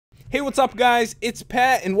Hey, what's up guys? It's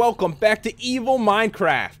Pat and welcome back to Evil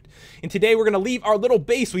Minecraft. And today we're going to leave our little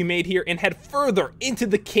base we made here and head further into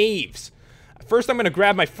the caves. First I'm going to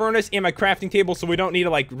grab my furnace and my crafting table so we don't need to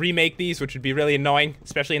like remake these, which would be really annoying,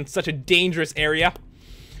 especially in such a dangerous area.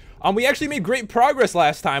 We actually made great progress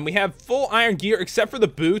last time. We have full iron gear except for the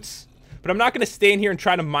boots. But I'm not going to stay in here and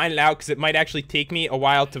try to mine it out because it might actually take me a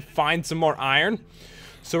while to find some more iron.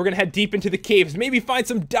 So we're going to head deep into the caves, maybe find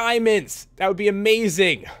some diamonds. That would be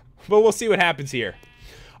amazing. But we'll see what happens here.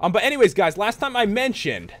 But anyways, guys, last time I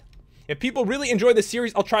mentioned, if people really enjoy this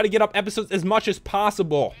series, I'll try to get up episodes as much as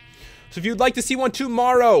possible. So if you'd like to see one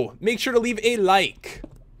tomorrow, make sure to leave a like.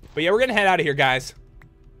 But yeah, we're gonna head out of here, guys.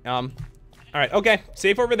 Alright, okay,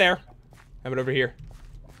 safe over there. Have it over here.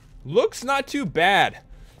 Looks not too bad.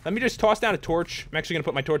 Let me just toss down a torch. I'm actually gonna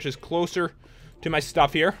put my torches closer to my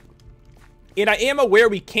stuff here. And I am aware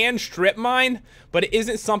we can strip mine, but it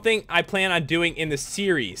isn't something I plan on doing in the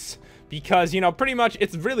series. Because, you know, pretty much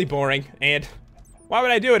it's really boring, and why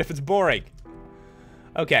would I do it if it's boring?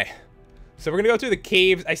 Okay, so we're gonna go through the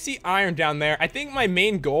caves. I see iron down there. I think my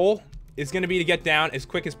main goal is gonna be to get down as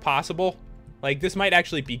quick as possible. Like, this might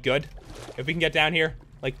actually be good if we can get down here,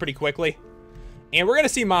 like, pretty quickly. And we're gonna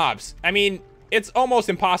see mobs. I mean, it's almost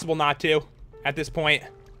impossible not to at this point.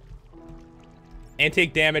 And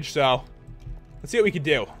take damage, so let's see what we can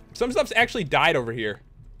do. Some stuff's actually died over here.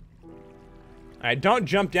 Alright, don't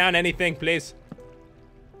jump down anything, please.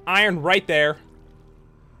 Iron right there.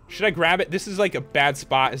 Should I grab it? This is like a bad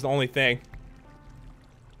spot is the only thing.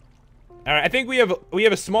 Alright, I think we have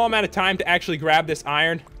a small amount of time to actually grab this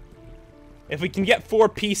iron. If we can get 4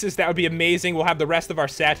 pieces, that would be amazing. We'll have the rest of our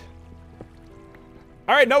set.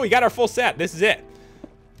 Alright, no, we got our full set. This is it.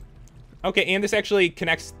 Okay, and this actually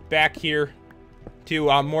connects back here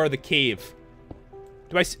to more of the cave.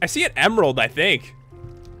 I see an emerald, I think.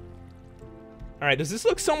 Alright, does this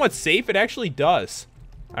look somewhat safe? It actually does.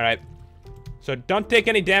 Alright. So don't take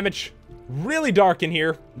any damage. Really dark in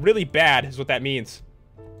here. Really bad is what that means.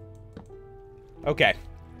 Okay.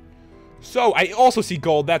 So, I also see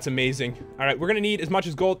gold. That's amazing. Alright, we're gonna need as much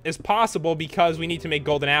as gold as possible because we need to make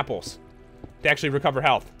golden apples to actually recover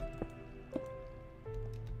health.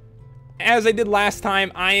 As I did last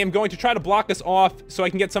time, I am going to try to block this off so I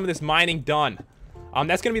can get some of this mining done.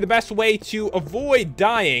 That's going to be the best way to avoid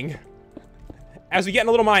dying as we get in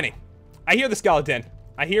a little mining. I hear the skeleton.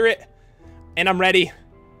 I hear it, and I'm ready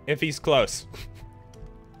if he's close.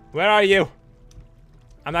 Where are you?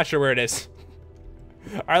 I'm not sure where it is.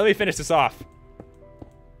 Alright, let me finish this off.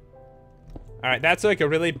 Alright, that's like a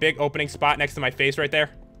really big opening spot next to my face right there.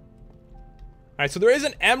 Alright, so there is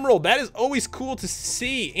an emerald. That is always cool to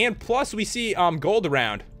see. And plus, we see gold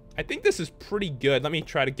around. I think this is pretty good. Let me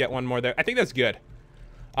try to get one more there. I think that's good.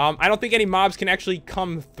 I don't think any mobs can actually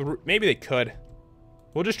come through. Maybe they could.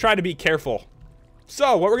 We'll just try to be careful.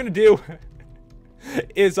 So, what we're going to do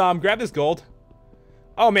is grab this gold.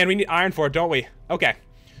 Oh, man, we need iron for it, don't we? Okay.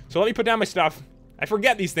 So, let me put down my stuff. I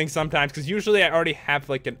forget these things sometimes because usually I already have,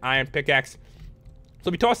 like, an iron pickaxe. So,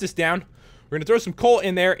 let me toss this down. We're going to throw some coal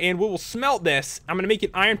in there, and we will smelt this. I'm going to make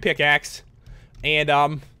an iron pickaxe. And,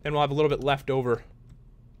 then we'll have a little bit left over.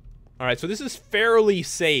 Alright, so this is fairly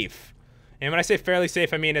safe. And when I say fairly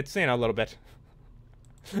safe, I mean it's, you know, a little bit.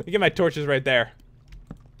 Look at my torches right there.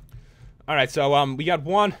 Alright, so, we got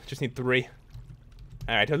 1. Just need 3.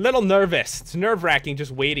 Alright, a little nervous. It's nerve-wracking just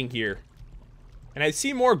waiting here. And I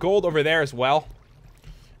see more gold over there as well.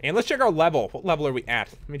 And let's check our level. What level are we at?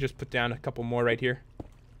 Let me just put down a couple more right here.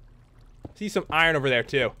 See some iron over there,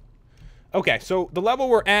 too. Okay, so the level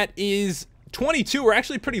we're at is 22. We're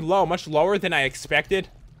actually pretty low. Much lower than I expected,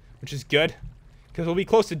 which is good. Because we'll be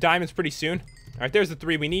close to diamonds pretty soon. Alright, there's the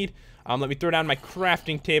 3 we need. Let me throw down my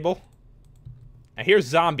crafting table. Now, here's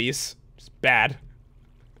zombies. It's bad.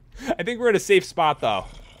 I think we're in a safe spot, though.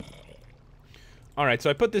 Alright, so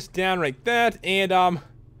I put this down like that. And,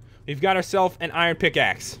 we've got ourselves an iron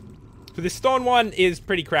pickaxe. So this stone one is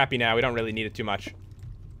pretty crappy now. We don't really need it too much.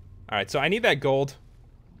 Alright, so I need that gold.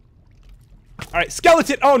 Alright,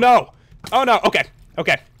 skeleton! Oh, no! Oh, no! Okay,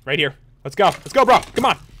 okay. Right here. Let's go. Let's go, bro! Come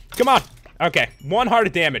on! Come on! Okay, 1 heart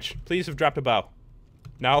of damage. Please have dropped a bow.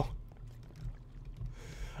 No?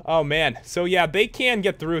 Oh, man. So, yeah, they can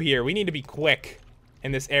get through here. We need to be quick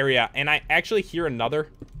in this area. And I actually hear another.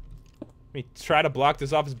 Let me try to block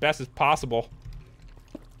this off as best as possible.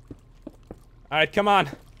 Alright, come on.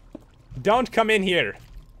 Don't come in here.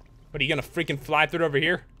 What, are you gonna freaking fly through over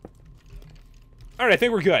here? Alright, I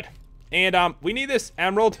think we're good. And, we need this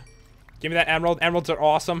emerald. Give me that emerald. Emeralds are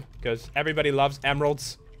awesome, because everybody loves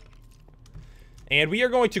emeralds. And we are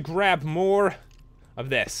going to grab more of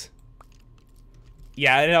this.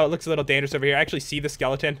 Yeah, I know it looks a little dangerous over here. I actually see the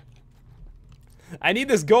skeleton. I need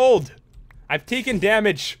this gold. I've taken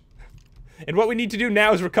damage. And what we need to do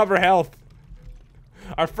now is recover health.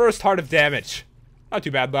 Our first heart of damage. Not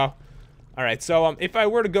too bad, though. Alright, so if I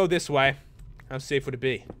were to go this way, how safe would it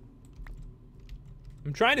be?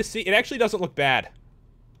 I'm trying to see. It actually doesn't look bad.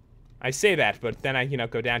 I say that, but then I,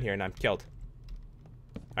 go down here and I'm killed.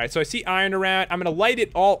 Alright, so I see iron around. I'm going to light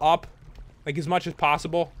it all up, like as much as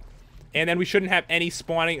possible. And then we shouldn't have any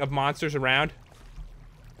spawning of monsters around.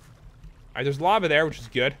 Alright, there's lava there, which is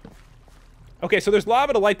good. Okay, so there's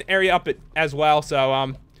lava to light the area up as well,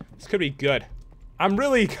 so this could be good. I'm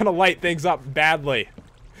really going to light things up badly.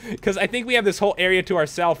 Because I think we have this whole area to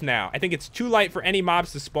ourselves now. I think it's too light for any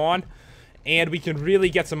mobs to spawn. And we can really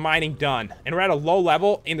get some mining done. And we're at a low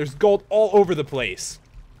level, and there's gold all over the place.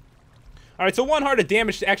 Alright, so 1 heart of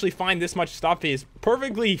damage to actually find this much stuff is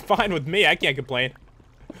perfectly fine with me. I can't complain.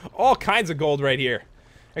 All kinds of gold right here.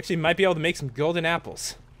 Actually, might be able to make some golden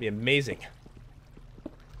apples. Be amazing.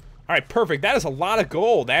 Alright, perfect. That is a lot of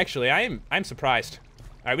gold, actually. I'm surprised.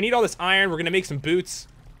 Alright, we need all this iron. We're going to make some boots.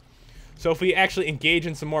 So if we actually engage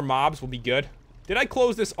in some more mobs, we'll be good. Did I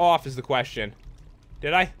close this off is the question.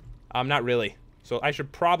 Did I? Not really. So I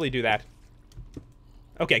should probably do that.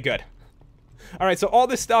 Okay, good. Alright, so all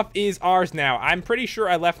this stuff is ours now. I'm pretty sure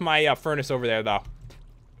I left my furnace over there, though.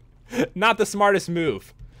 Not the smartest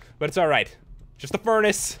move. But it's alright. Just a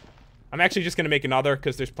furnace. I'm actually just going to make another,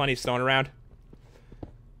 because there's plenty of stone around.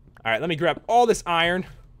 Alright, let me grab all this iron.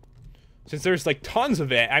 Since there's, like, tons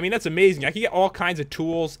of it. I mean, that's amazing. I can get all kinds of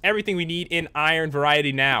tools. Everything we need in iron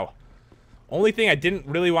variety now. Only thing I didn't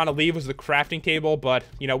really want to leave was the crafting table, but,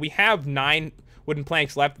 we have 9 wooden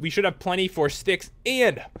planks left. We should have plenty for sticks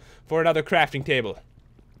and for another crafting table.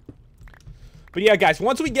 But yeah, guys,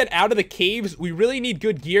 once we get out of the caves, we really need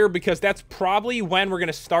good gear because that's probably when we're going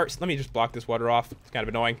to start. Let me just block this water off. It's kind of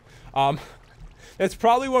annoying. That's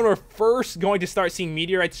probably when we're first going to start seeing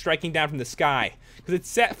meteorites striking down from the sky. Because it's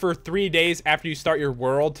set for 3 days after you start your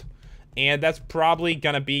world. And that's probably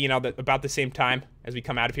going to be, about the same time as we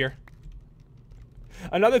come out of here.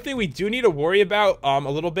 Another thing we do need to worry about a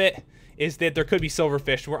little bit is that there could be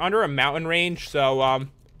silverfish. We're under a mountain range, so,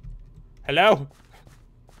 hello?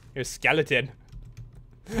 Here's a skeleton.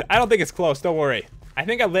 I don't think it's close, don't worry. I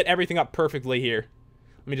think I lit everything up perfectly here.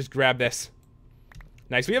 Let me just grab this.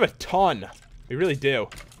 Nice, we have a ton. We really do.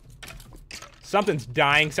 Something's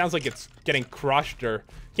dying. Sounds like it's getting crushed or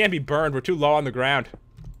can't be burned. We're too low on the ground.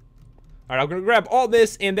 Alright, I'm gonna grab all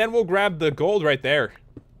this and then we'll grab the gold right there.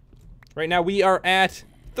 Right now we are at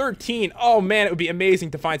 13. Oh man, it would be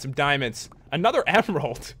amazing to find some diamonds. Another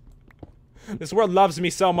emerald. This world loves me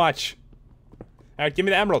so much. Alright, give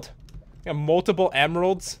me the emerald. I got multiple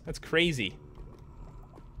emeralds. That's crazy.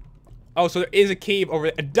 Oh, so there is a cave over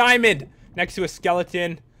there. A diamond next to a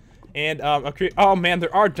skeleton. And, oh man,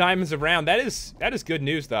 there are diamonds around. That is good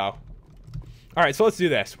news, though. Alright, so let's do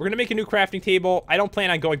this. We're gonna make a new crafting table. I don't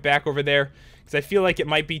plan on going back over there, because I feel like it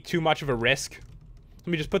might be too much of a risk. Let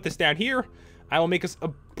me just put this down here. I will make us a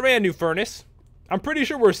brand new furnace. I'm pretty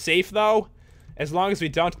sure we're safe, though, as long as we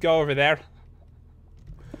don't go over there.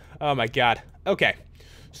 Oh my god. Okay.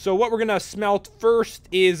 So what we're gonna smelt first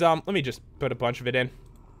is, let me just put a bunch of it in.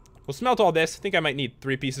 We'll smelt all this. I think I might need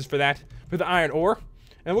 3 pieces for that. For the iron ore.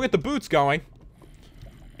 And we'll get the boots going.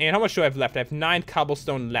 And how much do I have left? I have 9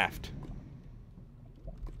 cobblestone left.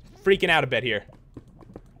 Freaking out a bit here.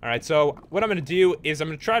 Alright, so what I'm gonna do is I'm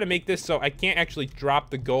gonna try to make this so I can't actually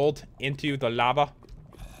drop the gold into the lava.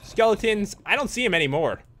 Skeletons, I don't see them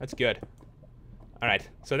anymore. That's good. Alright,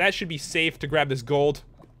 so that should be safe to grab this gold.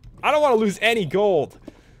 I don't want to lose any gold.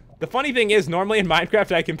 The funny thing is, normally in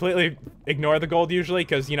Minecraft, I completely ignore the gold usually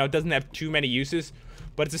because, it doesn't have too many uses.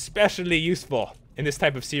 But it's especially useful in this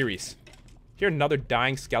type of series. Here, another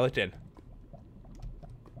dying skeleton.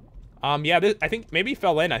 Yeah, I think maybe he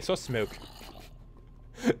fell in. I saw smoke.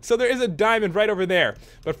 So there is a diamond right over there.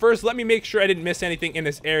 But first, let me make sure I didn't miss anything in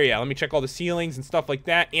this area. Let me check all the ceilings and stuff like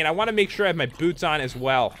that. And I want to make sure I have my boots on as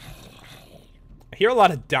well. I hear a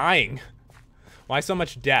lot of dying. Why so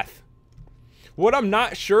much death? What I'm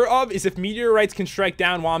not sure of is if meteorites can strike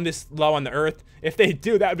down while I'm this low on the earth. If they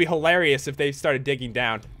do, that would be hilarious if they started digging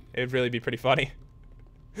down. It would really be pretty funny.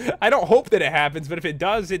 I don't hope that it happens, but if it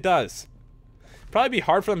does, it does. Probably be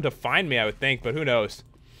hard for them to find me, I would think, but who knows.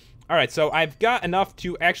 Alright, so I've got enough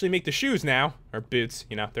to actually make the shoes now. Or boots,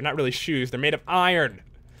 they're not really shoes. They're made of iron.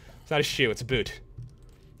 It's not a shoe, it's a boot.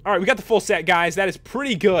 Alright, we got the full set, guys. That is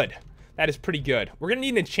pretty good. That is pretty good. We're going to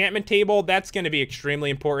need an enchantment table. That's going to be extremely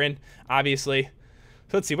important, obviously.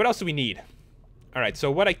 So let's see, what else do we need? Alright,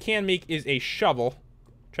 so what I can make is a shovel.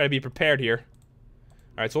 Try to be prepared here.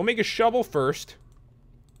 Alright, so we'll make a shovel first.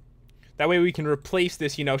 That way we can replace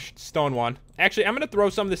this, you know, stone one. Actually, I'm going to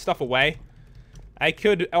throw some of this stuff away. I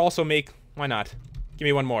could also make... Why not? Give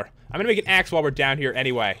me one more. I'm going to make an axe while we're down here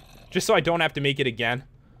anyway. Just so I don't have to make it again.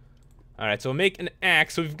 Alright, so we'll make an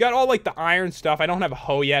axe. So we've got all, like, the iron stuff. I don't have a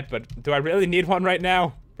hoe yet, but do I really need one right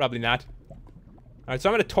now? Probably not. Alright, so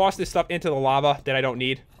I'm going to toss this stuff into the lava that I don't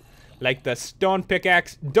need. Like the stone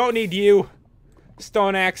pickaxe, don't need you.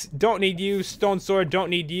 Stone axe, don't need you. Stone sword,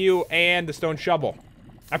 don't need you. And the stone shovel.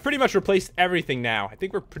 I've pretty much replaced everything now. I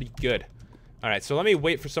think we're pretty good. Alright, so let me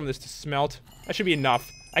wait for some of this to smelt. That should be enough.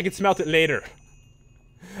 I can smelt it later.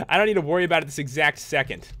 I don't need to worry about it this exact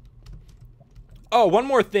second. Oh, one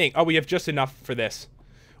more thing. Oh, we have just enough for this.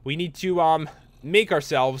 We need to, make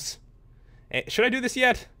ourselves... Should I do this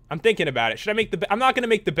yet? I'm thinking about it. Should I make the bed? I'm not going to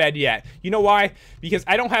make the bed yet. You know why? Because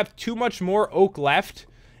I don't have too much more oak left.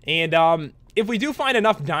 And, if we do find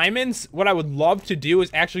enough diamonds, what I would love to do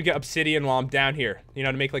is actually get obsidian while I'm down here. You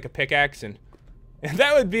know, to make, like, a pickaxe. And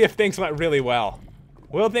that would be if things went really well.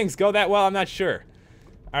 Will things go that well? I'm not sure.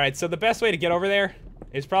 Alright, so the best way to get over there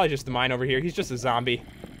is probably just the mine over here. He's just a zombie.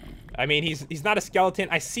 I mean, he's not a skeleton.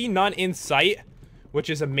 I see none in sight, which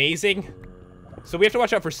is amazing. So we have to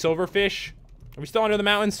watch out for silverfish. Are we still under the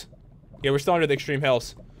mountains? Yeah, we're still under the extreme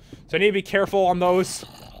hills. So I need to be careful on those.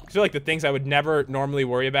 These are like the things I would never normally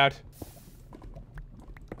worry about.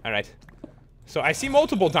 Alright. So I see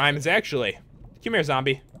multiple diamonds, actually. Come here,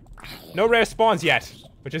 zombie. No rare spawns yet,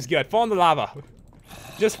 which is good. Fall in the lava.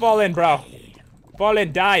 Just fall in, bro. Fall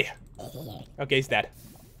in, die. Okay, he's dead.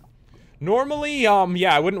 Normally,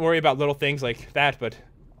 yeah, I wouldn't worry about little things like that, but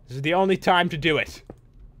this is the only time to do it.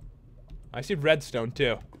 I see redstone,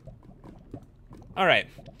 too. Alright,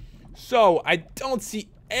 so I don't see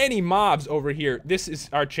any mobs over here. This is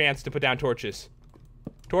our chance to put down torches.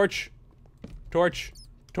 Torch, torch,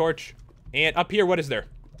 torch, and up here, what is there?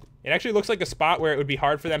 It actually looks like a spot where it would be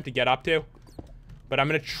hard for them to get up to. But I'm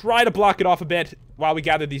gonna try to block it off a bit while we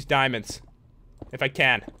gather these diamonds. If I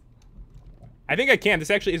can. I think I can.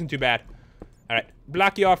 This actually isn't too bad. Alright,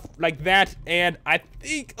 block you off like that, and I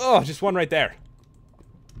think... Oh, just one right there.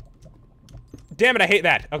 Damn it, I hate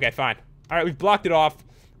that. Okay, fine. Alright, we've blocked it off,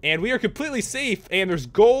 and we are completely safe, and there's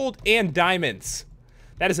gold and diamonds.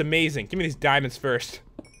 That is amazing. Give me these diamonds first.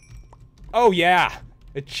 Oh, yeah.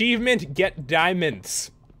 Achievement, get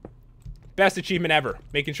diamonds. Best achievement ever.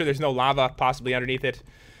 Making sure there's no lava possibly underneath it.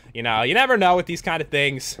 You know, you never know with these kind of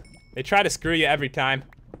things. They try to screw you every time.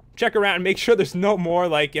 Check around and make sure there's no more,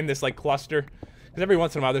 like, in this, like, cluster. Because every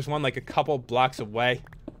once in a while, there's one, like, a couple blocks away.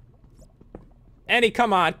 Annie,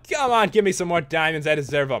 come on, give me some more diamonds. I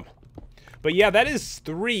deserve them. But yeah, that is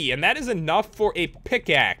 3, and that is enough for a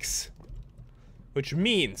pickaxe. Which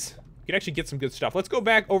means we can actually get some good stuff. Let's go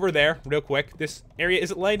back over there real quick. This area, is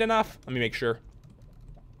it light enough? Let me make sure.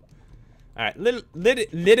 Alright, lit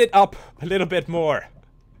it up a little bit more.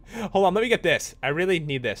 Hold on, let me get this. I really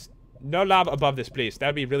need this. No lava above this, please. That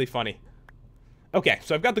would be really funny. Okay,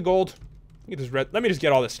 so I've got the gold. Let me just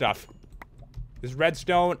get all this stuff. This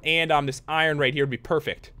redstone and this iron right here would be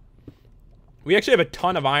perfect. We actually have a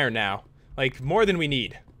ton of iron now. Like, more than we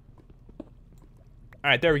need.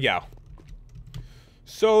 Alright, there we go.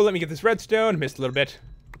 So, let me get this redstone. Missed a little bit.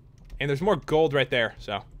 And there's more gold right there.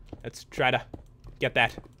 So, let's try to get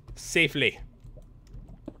that safely.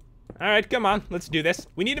 Alright, come on. Let's do this.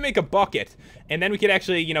 We need to make a bucket. And then we could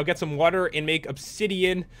actually, you know, get some water and make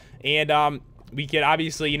obsidian. And, we could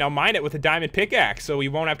obviously, you know, mine it with a diamond pickaxe, so we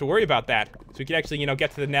won't have to worry about that. So we could actually, you know,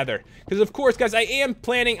 get to the nether. Because, of course, guys, I am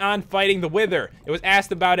planning on fighting the wither. It was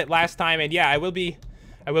asked about it last time, and yeah, I will be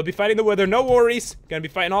fighting the wither. No worries. Gonna be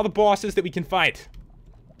fighting all the bosses that we can fight.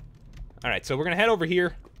 Alright, so we're gonna head over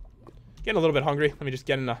here. Getting a little bit hungry. Let me just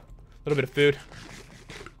get in a little bit of food.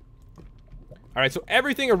 Alright, so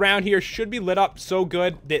everything around here should be lit up so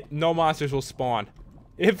good that no monsters will spawn.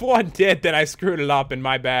 If one did, then I screwed it up, and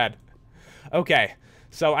my bad. Okay,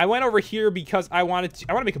 so I went over here because I want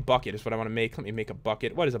to make a bucket is what I want to make. Let me make a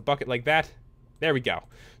bucket. What is a bucket like that? There we go.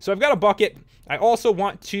 So I've got a bucket. I also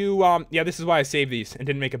want to, yeah, this is why I saved these and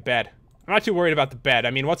didn't make a bed. I'm not too worried about the bed.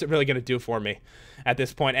 I mean, what's it really going to do for me at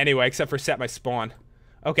this point anyway, except for set my spawn.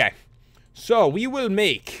 Okay, so we will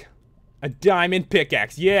make a diamond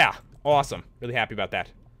pickaxe. Yeah, awesome. Really happy about that.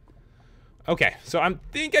 Okay, so I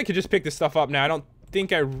think I could just pick this stuff up now. I don't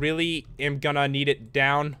think I really am gonna need it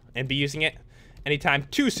down and be using it anytime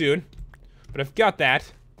too soon, but I've got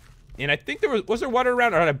that. And I think there was there water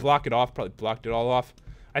around, or did I block it off? Probably blocked it all off.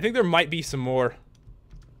 I think there might be some more.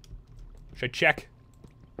 Should I check?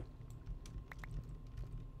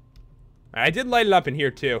 I did light it up in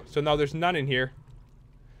here too, so no, there's none in here.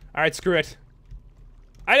 Alright, screw it.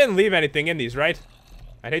 I didn't leave anything in these, right?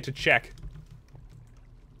 I'd hate to check.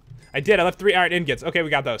 I did. I left 3 iron ingots. Okay, we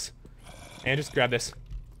got those. And just grab this.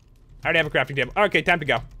 I already have a crafting table. Okay, time to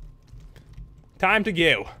go. Time to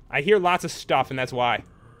go. I hear lots of stuff, and that's why.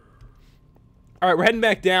 Alright, we're heading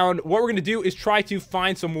back down. What we're going to do is try to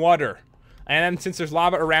find some water. And then since there's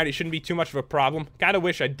lava around, it shouldn't be too much of a problem. Kind of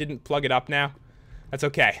wish I didn't plug it up now. That's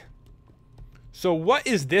okay. So what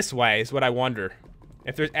is this way is what I wonder.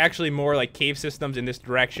 If there's actually more like cave systems in this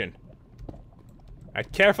direction.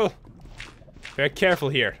 Alright, careful. Very careful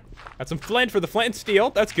here. Got some flint for the flint and steel.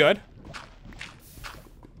 That's good.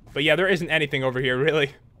 But yeah, there isn't anything over here,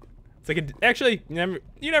 really. It's like, actually, you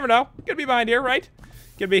never know. Could be behind here, right?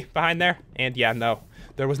 Could be behind there. And yeah, no.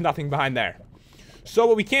 There was nothing behind there. So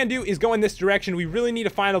what we can do is go in this direction. We really need to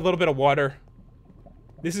find a little bit of water.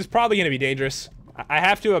 This is probably going to be dangerous. I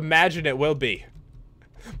have to imagine it will be.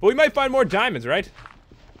 But we might find more diamonds, right?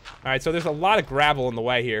 Alright, so there's a lot of gravel in the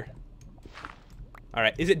way here.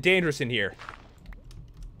 Alright, is it dangerous in here?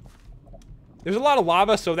 There's a lot of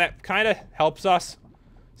lava, so that kind of helps us.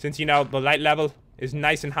 Since, you know, the light level is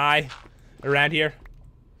nice and high around here.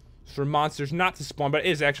 For monsters not to spawn, but it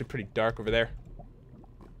is actually pretty dark over there.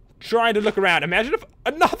 Trying to look around. Imagine if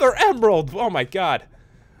another emerald! Oh my god.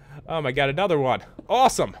 Oh my god, another one.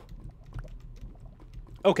 Awesome.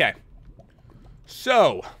 Okay.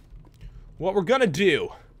 So, what we're gonna do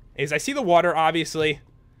is I see the water, obviously.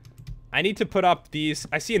 I need to put up these.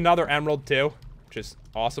 I see another emerald too, which is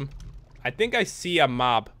awesome. I think I see a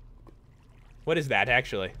mob. What is that,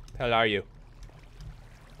 actually? The hell are you?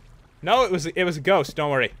 No, it was a ghost,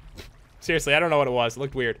 don't worry. Seriously, I don't know what it was. It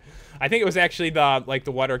looked weird. I think it was actually the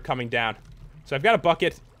water coming down. So I've got a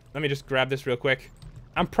bucket. Let me just grab this real quick.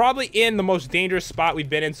 I'm probably in the most dangerous spot we've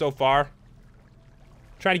been in so far.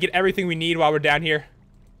 Trying to get everything we need while we're down here.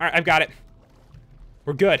 Alright, I've got it.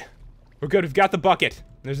 We're good. We're good. We've got the bucket.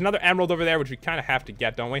 There's another emerald over there, which we kind of have to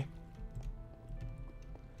get, don't we?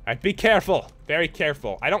 Alright, be careful. Very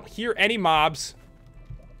careful. I don't hear any mobs.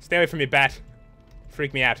 Stay away from me, bat.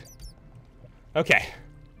 Freak me out. Okay.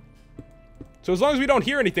 So as long as we don't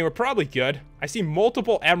hear anything, we're probably good. I see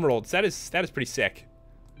multiple emeralds. That is pretty sick.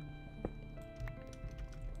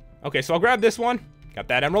 Okay, so I'll grab this one. Got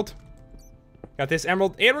that emerald. Got this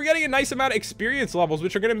emerald. And we're getting a nice amount of experience levels,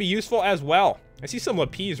 which are going to be useful as well. I see some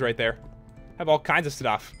lapis right there. Have all kinds of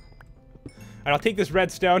stuff. Alright, I'll take this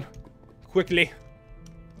redstone quickly.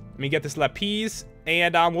 Let me get this lapis,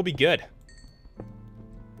 and we'll be good.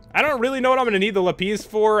 I don't really know what I'm going to need the lapis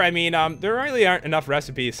for. I mean, there really aren't enough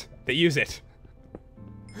recipes that use it.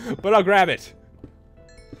 But I'll grab it.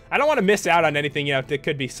 I don't want to miss out on anything, you know, that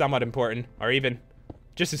could be somewhat important, or even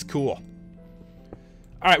just as cool.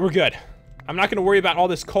 Alright, we're good. I'm not going to worry about all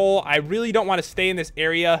this coal. I really don't want to stay in this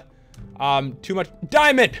area too much.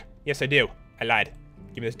 Diamond! Yes, I do. I lied.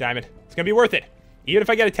 Give me this diamond. It's going to be worth it. Even if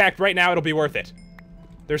I get attacked right now, it'll be worth it.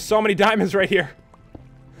 There's so many diamonds right here.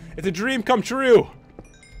 It's a dream come true.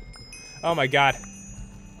 Oh my god.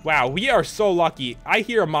 Wow, we are so lucky. I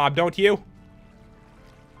hear a mob, don't you?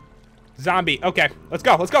 Zombie. Okay, let's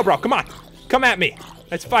go. Let's go, bro. Come on. Come at me.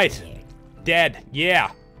 Let's fight. Dead.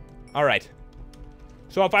 Yeah. Alright.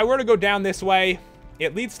 So if I were to go down this way,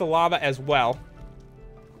 it leads to lava as well.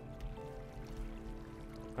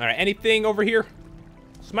 Alright, anything over here?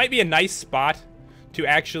 This might be a nice spot to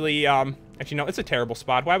actually, actually, no, it's a terrible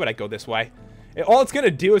spot. Why would I go this way? All it's going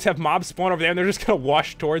to do is have mobs spawn over there, and they're just going to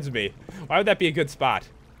wash towards me. Why would that be a good spot?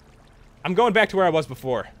 I'm going back to where I was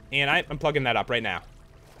before, and I'm plugging that up right now.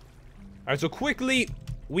 Alright, so quickly,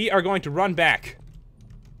 we are going to run back.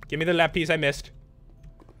 Give me the lapis I missed.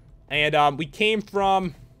 And, we came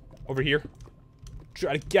from over here.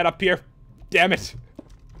 Try to get up here. Damn it.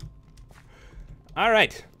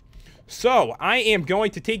 Alright. So, I am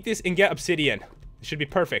going to take this and get obsidian. It should be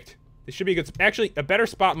perfect. This should be good. Actually, a better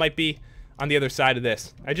spot might be on the other side of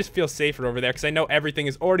this. I just feel safer over there because I know everything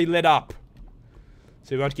is already lit up.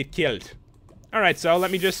 So we won't get killed. Alright, so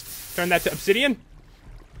let me just turn that to obsidian.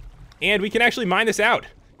 And we can actually mine this out.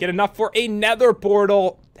 Get enough for a nether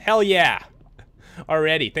portal. Hell yeah.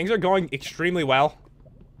 Already. Things are going extremely well.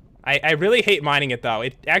 I really hate mining it, though.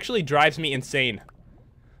 It actually drives me insane.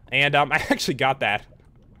 And, I actually got that.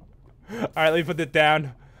 Alright, let me put that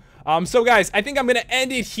down. So guys, I think I'm gonna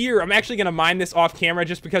end it here. I'm actually gonna mine this off camera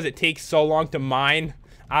just because it takes so long to mine.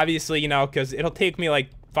 Obviously, you know, because it'll take me like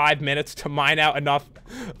 5 minutes to mine out enough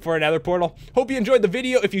for another portal. Hope you enjoyed the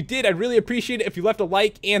video. If you did, I'd really appreciate it if you left a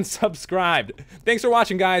like and subscribed. Thanks for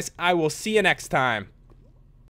watching, guys. I will see you next time.